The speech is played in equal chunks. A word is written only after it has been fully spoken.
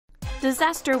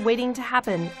Disaster waiting to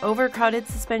happen, overcrowded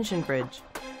suspension bridge.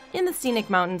 In the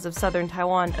scenic mountains of southern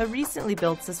Taiwan, a recently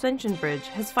built suspension bridge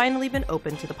has finally been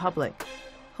opened to the public.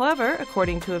 However,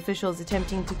 according to officials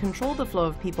attempting to control the flow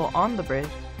of people on the bridge,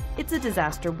 it's a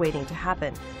disaster waiting to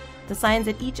happen. The signs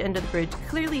at each end of the bridge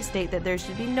clearly state that there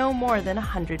should be no more than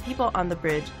 100 people on the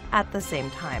bridge at the same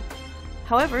time.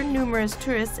 However, numerous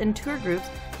tourists and tour groups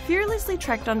fearlessly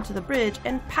trekked onto the bridge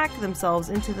and packed themselves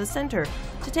into the center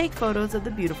to take photos of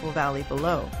the beautiful valley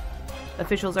below.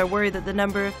 Officials are worried that the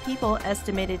number of people,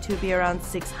 estimated to be around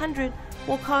 600,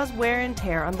 will cause wear and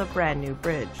tear on the brand new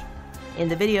bridge. In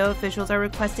the video, officials are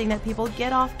requesting that people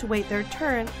get off to wait their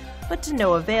turn, but to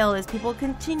no avail as people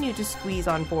continue to squeeze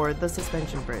on board the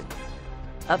suspension bridge.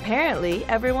 Apparently,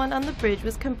 everyone on the bridge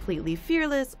was completely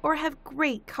fearless or have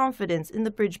great confidence in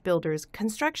the bridge builder's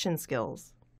construction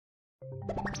skills.